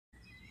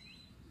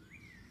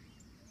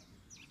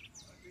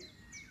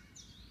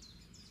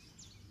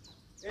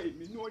Hey,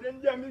 me know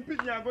them jamming pitch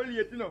and go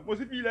late, you know.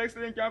 Must feel like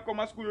they can come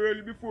to school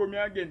early before me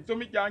again. So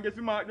me can get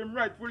to mark them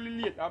rightfully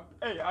late.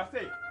 Hey, I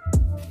say.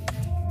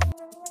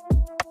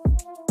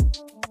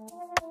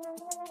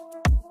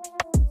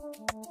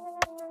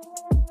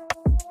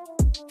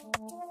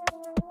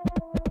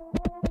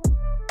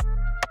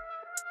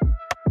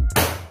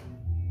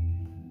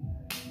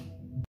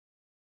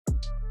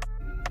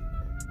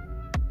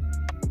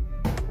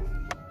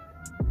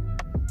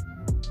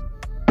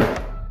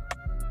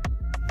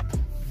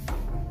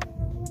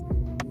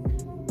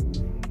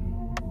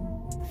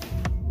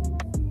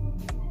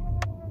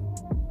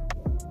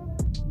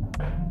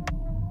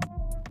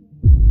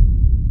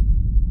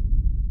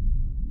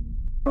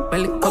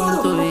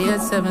 Welcome to the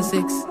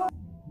 876.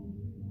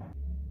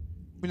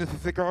 We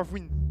don't say kraff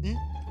win.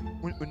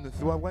 We don't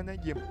say one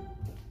game.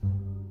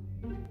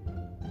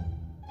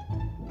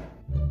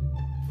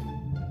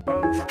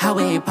 How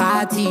we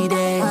party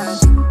there?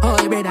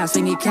 Oh, brother,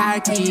 swing it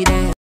carty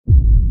there.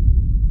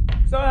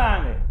 So,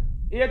 Andy,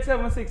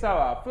 876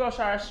 hour, flush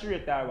or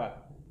straight hour.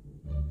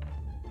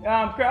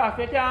 Kraff,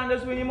 you can't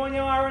just win the money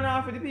you want to run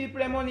off for the people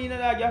the money in the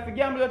dog. You have to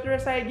gamble at the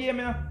rest of the game,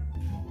 you know.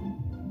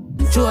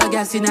 Show a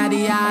gas in the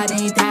yard,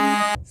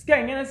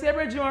 Skeng, you know, say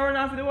Bridge, you want to run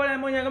off for the whole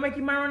money, you're going to make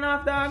him run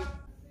off, dog.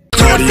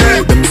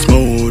 Them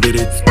smooth with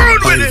it.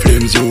 High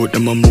flames out,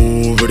 them a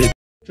move with it.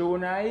 Show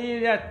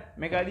Najeeriii that.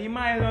 Make a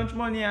my lunch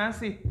money and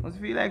see. Must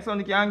feel like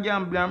somebody can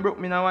gamble and broke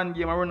me in one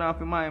game and run off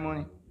for my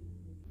money.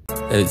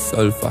 Hey,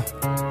 sulfur.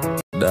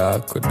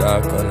 Dark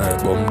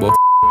like bumbo.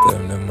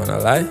 Them man a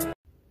lie.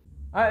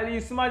 At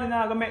least somebody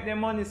not gonna make their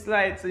money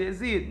slide, so you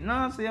see it.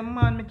 No, so your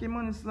man make your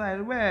money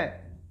slide.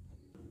 Where?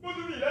 What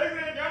do you mean? Like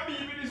they can be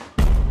with this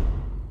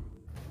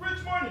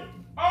rich money.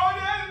 All the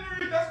hell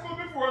you read at school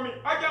before me.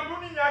 I can do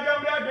it, I can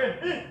be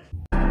again.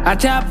 A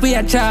chop, we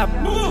a chop.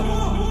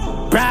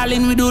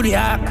 Brawling, we do the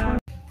hack.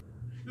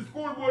 The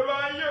school board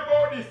want to hear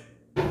about this.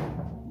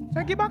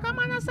 So give back a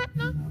man a set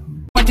now.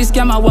 Watch this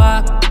scammer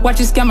walk, watch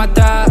this scammer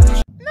talk.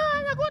 No,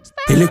 I'm a good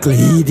style. The little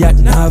idiot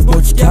not have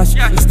much cash.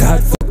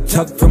 Start fuck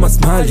chat from a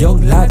small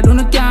young lad. I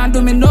don't can't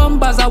do me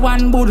numbers, I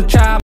want bull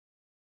chop.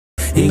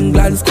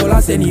 England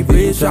scholars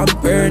anyway, from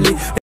Burnley.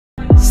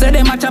 Say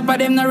them a chopper,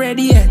 them not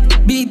ready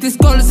yet. Beat this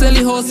skull, sell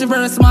the house,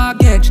 reverse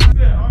market.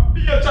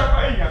 Be a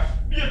chopper in here.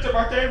 Be a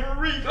chopper can't even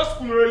reach the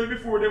school early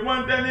before. They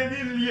want them they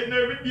did late and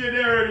every day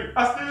they early.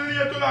 I still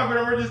late to not go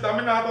to register.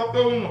 I'm not up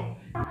to no.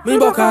 Me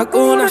baka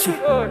kuna shit. I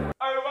want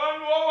to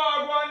know what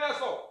I want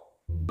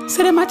to so.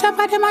 Say them a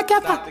chopper, them a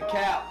capper.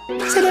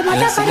 Say them a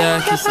chopper, them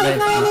a capper. Them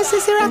not any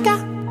sissy rocker.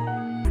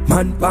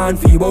 Man pan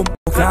fi bumbo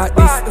clock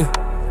this.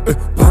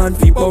 Pan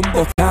fi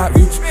bumbo clock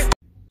rich.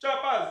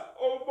 Choppers,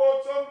 how about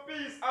some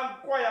peace and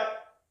quiet?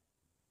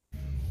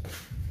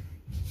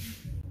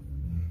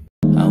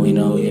 And we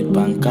know it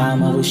pan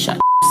calm, we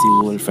shot see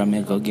wall from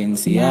me go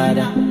against the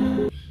other. You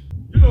know,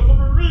 so if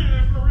you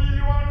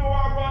really want to know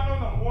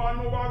what I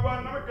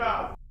want to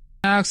class.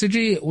 Ask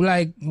G,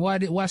 like,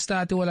 what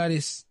started all of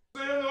this?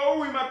 So you know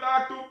who we might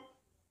talk to?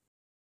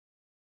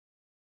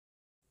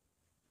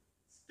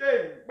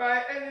 Skeng,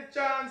 by any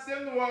chance you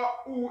know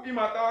who he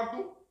might talk to?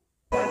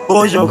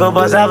 Oh, you go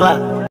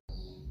bazava.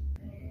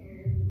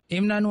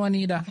 Him not know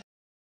neither.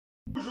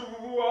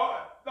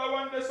 That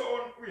one that's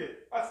on way.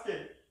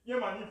 Skeng. Yeah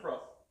man, in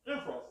frost. So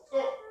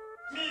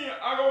me,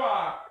 I go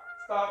on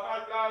start my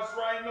class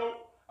right now.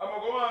 I'm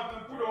going to go on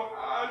and put on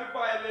all the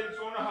violence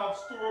on and have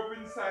store up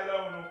inside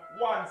on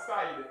one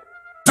side.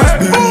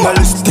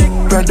 Realistic,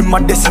 brother, my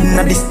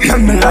destiny, this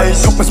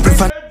memorized.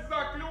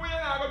 Exactly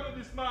where I go to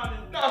this morning.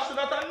 That's so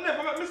that I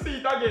never let me see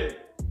it again.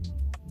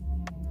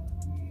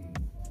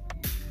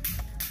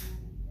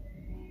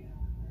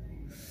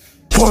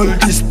 Pull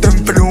this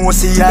temple, don't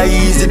see how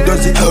easy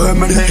does it.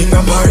 Permanent in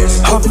a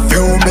Paris. Half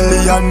few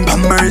million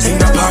bombers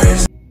in a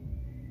Paris.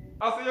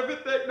 I say if you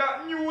take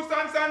that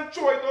nuisance and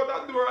throw it out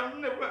that door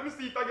and never let me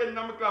see it again in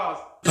my class.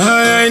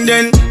 And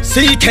then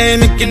CK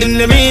make it in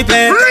the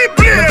replay.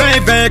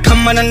 Very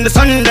come on the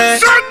Sunday.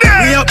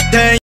 We up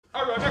there.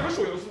 Alright, I can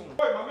show you something.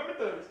 Boy man, let me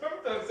tell you.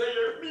 Say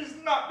me is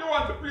not the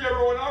one to play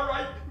around,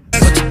 alright?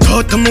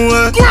 Talk to me.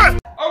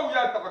 Oh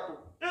yeah, Tabaco.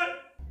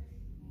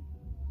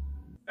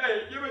 Hey,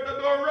 you better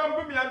don't run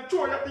with me and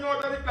throw that thing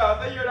out of the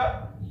class, I hear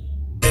that?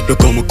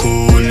 Look how me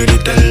cool, little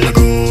I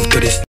go to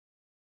this.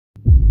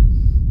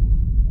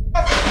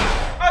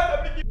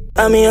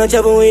 I'm here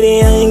chopping with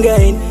the iron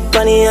guide.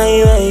 Funny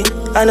highway,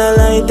 and I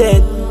like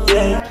that,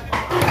 yeah.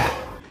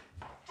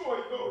 Throw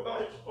it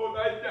out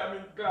that damn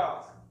in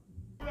class.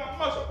 You don't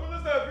mash up on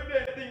yourself with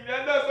that thing,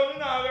 and that's how you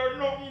not learn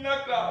nothing in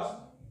a class.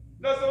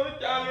 That's how you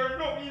can't learn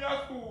nothing in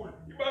a school.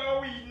 You better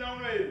weed now,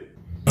 man.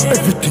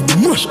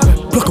 Everything mush,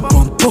 block up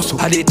on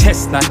puzzle. I did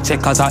test not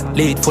checkers are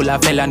late full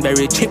of hell and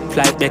very cheap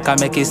like Becca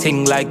make it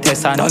sing like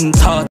Tessa and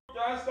untaught. You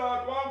can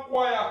start one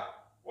choir,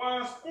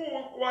 one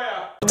school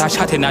choir. I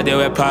shot in at the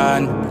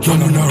weapon. You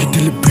know now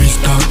till the breeze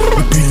start.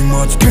 We be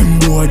much them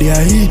boy they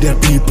are either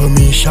people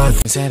me shot.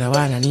 Me said I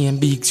wanna name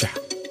big track.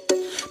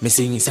 Me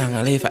sing it song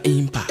I leave for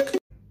impact.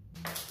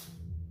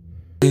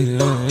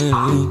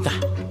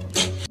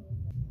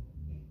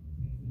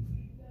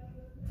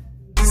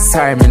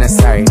 sorry, me no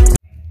sorry.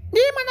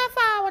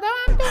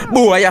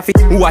 Boy, I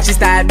feel watch his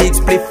style big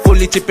split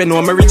fully chipping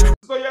on my rich.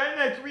 So you're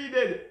next we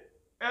did.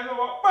 And I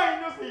want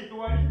find your seat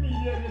one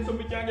immediately so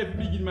we can get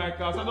big in my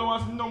car. So I don't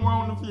want to see no more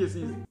on the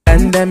faces.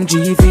 And them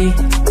GV.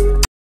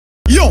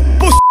 Yo,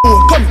 puss,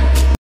 come.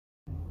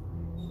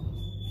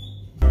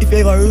 If you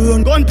ever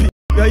run gun,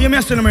 you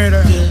mess with the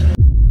murder.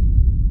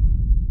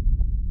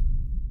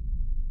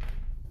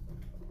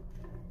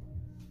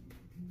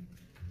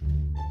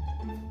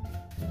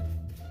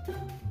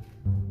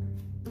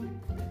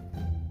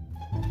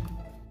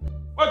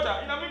 Watch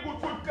out, you know me good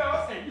food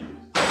class.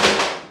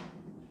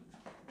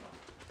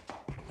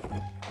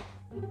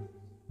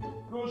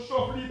 Don't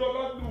shuffle it out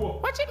that door.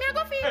 Watch it, me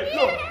go feed Hey,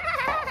 no.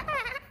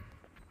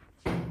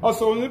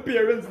 Also, when the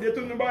parents get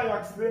to know by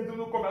accident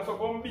to come and so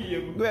come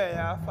behave. Where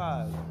you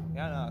fall? You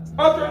know.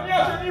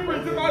 Attorney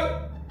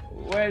principal.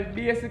 Well,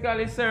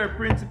 basically, sir,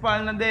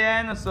 principal not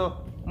there, you know,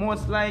 so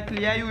most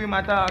likely you him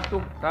a talk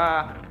to.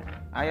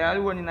 I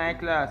alone in my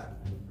class.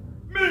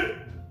 Me,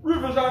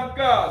 revision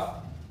class.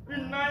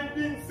 In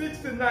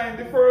 1969,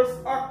 the first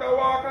actor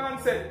walk on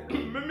set.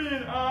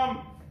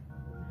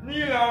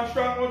 Neil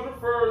Armstrong was the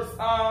first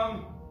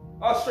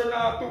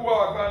astronaut to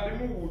walk on the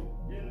moon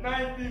in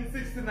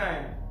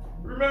 1969.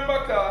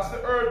 Remember class,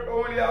 the earth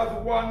only has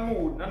one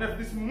moon, and if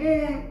this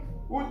moon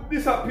would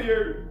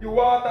disappear, the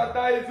water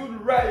tides would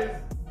rise,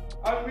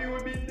 and we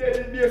would be dead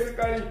in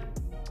basically a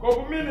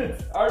couple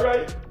minutes,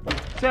 alright?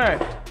 Sir,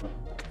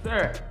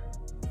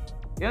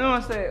 you know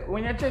what I say,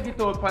 when you check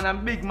it out on a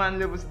big man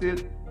level still,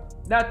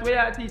 that way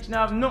I teach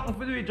now have nothing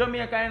to do with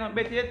Jamaica, you know,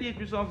 better you teach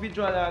me some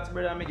visual arts,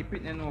 brother, and make it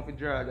pitney know for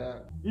draw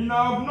that. You know,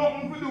 have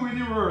nothing to do with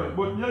the world,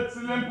 but let's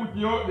see them put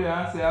you out there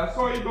and say, I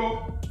saw you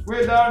go,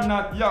 whether or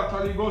not you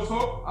actually go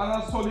so, and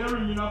I saw the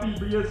ringing of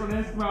people here, so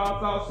then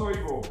smart, I saw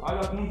you go. I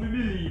just want to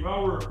believe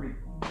and work with.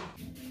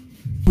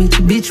 Which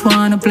bitch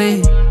wanna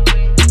play?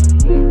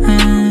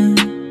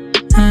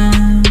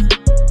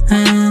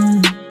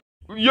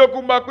 You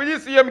come back with the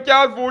same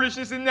cat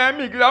foolishness in there,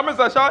 Miguel, I'm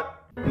a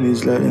shot.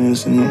 It's like you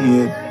see nothing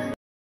yet.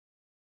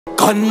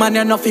 Gunman,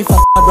 you know fi f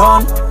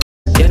around.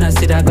 You know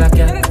see that Glock,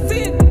 yeah?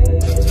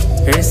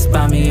 Rest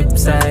by me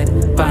upside,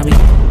 by me.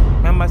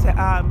 Remember say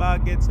all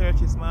bag get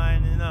searches,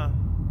 man, you know.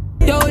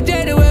 Yo,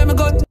 Jay, the way me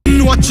go.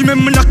 Watch me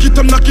knock it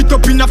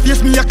up in the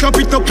face, me a clap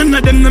it up. None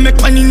of them no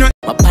make money no.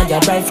 My buy your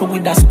rifle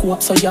with a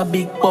scope, so your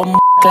big bum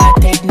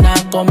like head now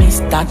go miss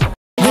that.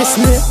 This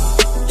me,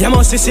 you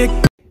must be sick.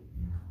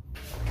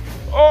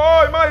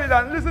 Oh,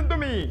 maliedonn, listen to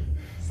me.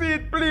 See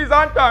it, please,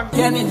 and thanks.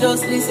 Can you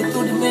just listen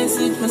to the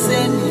message me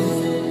send?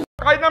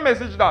 What kind of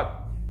message that?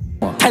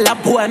 Tell a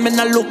boy me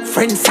no look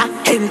friends a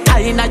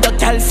hentai inna your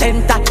girl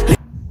center.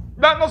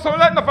 That no sound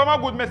like no from a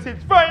good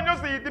message. Fine, you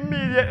see it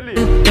immediately.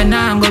 Then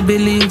I'm gonna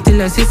believe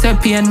till I see the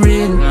pain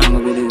real.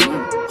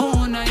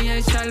 Oh, now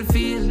you shall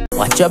feel.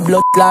 Watch your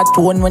blood clot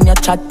tone when you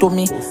chat to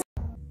me.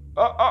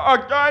 I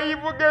can't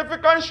even get to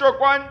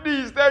construct one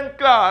decent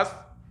class.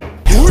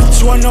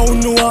 Which one now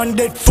no one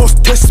dead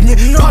first test me?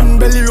 Pan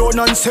belly round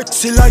and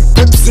sexy like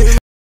Pepsi.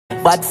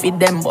 Bad for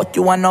them, but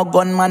you want no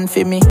gunman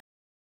for me.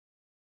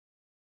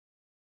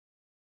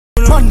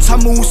 Man some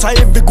moose I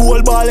every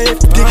goal ball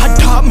left. I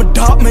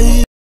dark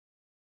me.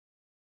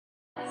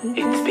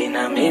 It's been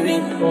a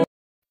minute.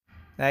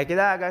 Like it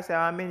I say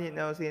 1 minute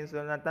now since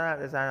we're not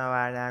done this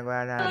and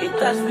going on. It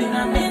has been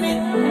a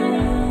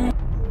minute.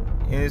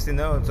 You see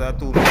now, it's a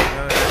 2 minutes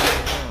now.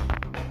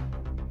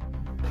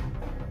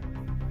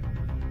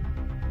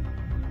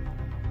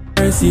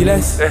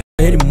 Merciless.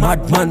 Any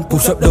madman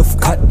push up the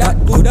cut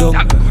that go down.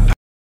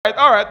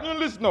 Alright, now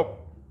listen up.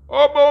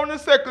 How about we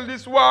settle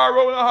this war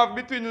we have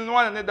between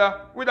one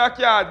another with a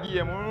card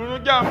game? We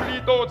gamble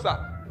it out,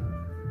 sir.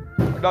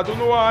 That you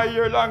know want to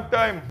hear a long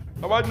time.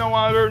 Nobody now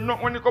want to learn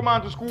not when you come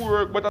on to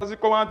schoolwork, but as you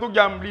come on to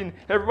gambling,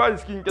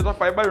 everybody's skin gets a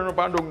 5 by up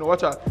and down. Now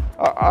watch out.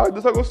 I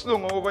just go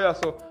slung over here,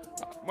 so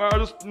I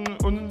just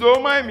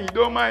don't mind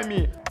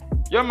me.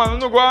 Yeah man, you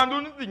no go on do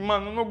anything,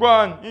 man, you no go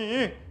on.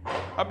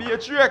 I be a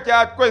 3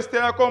 card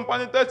question and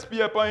company touch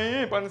paper,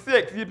 and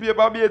 60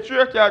 paper be a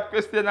 3 card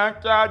question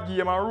and card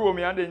game and roll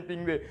me and then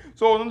thing there.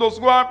 So you just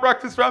go and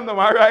practice from them,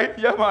 alright?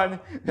 Yeah man.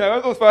 Yeah,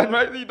 I just find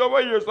my seat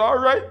over here, so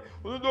alright?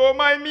 You don't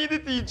mind me the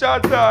teacher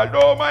at all,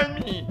 don't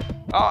mind me.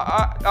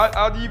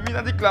 I'll even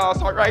in the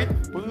class, alright?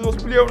 You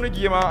just play on the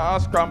game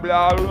and scramble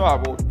all you know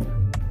about.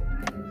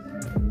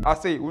 I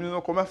say, you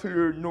don't come and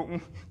learn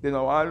nothing, they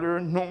don't want to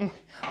learn nothing,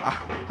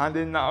 and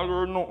they not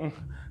learn nothing.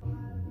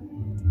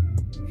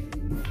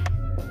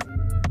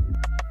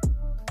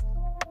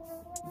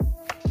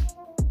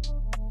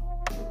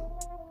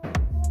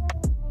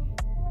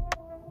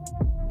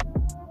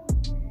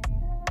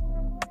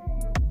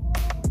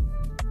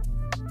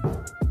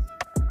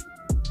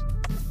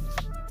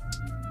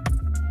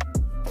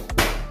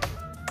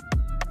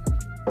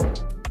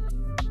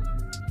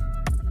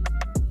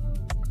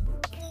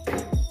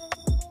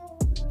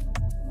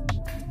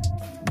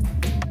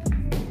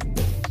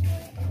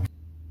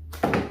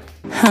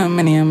 How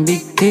many I'm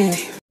big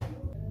dick?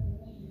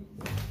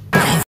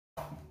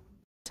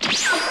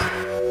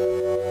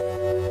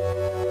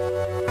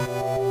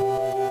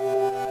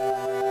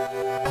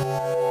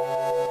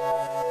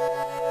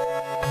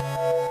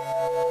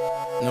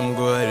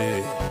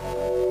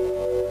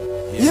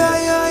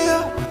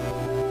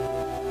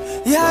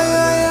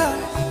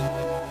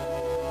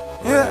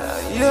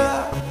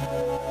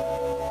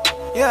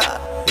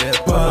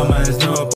 Yeah, Palmer is no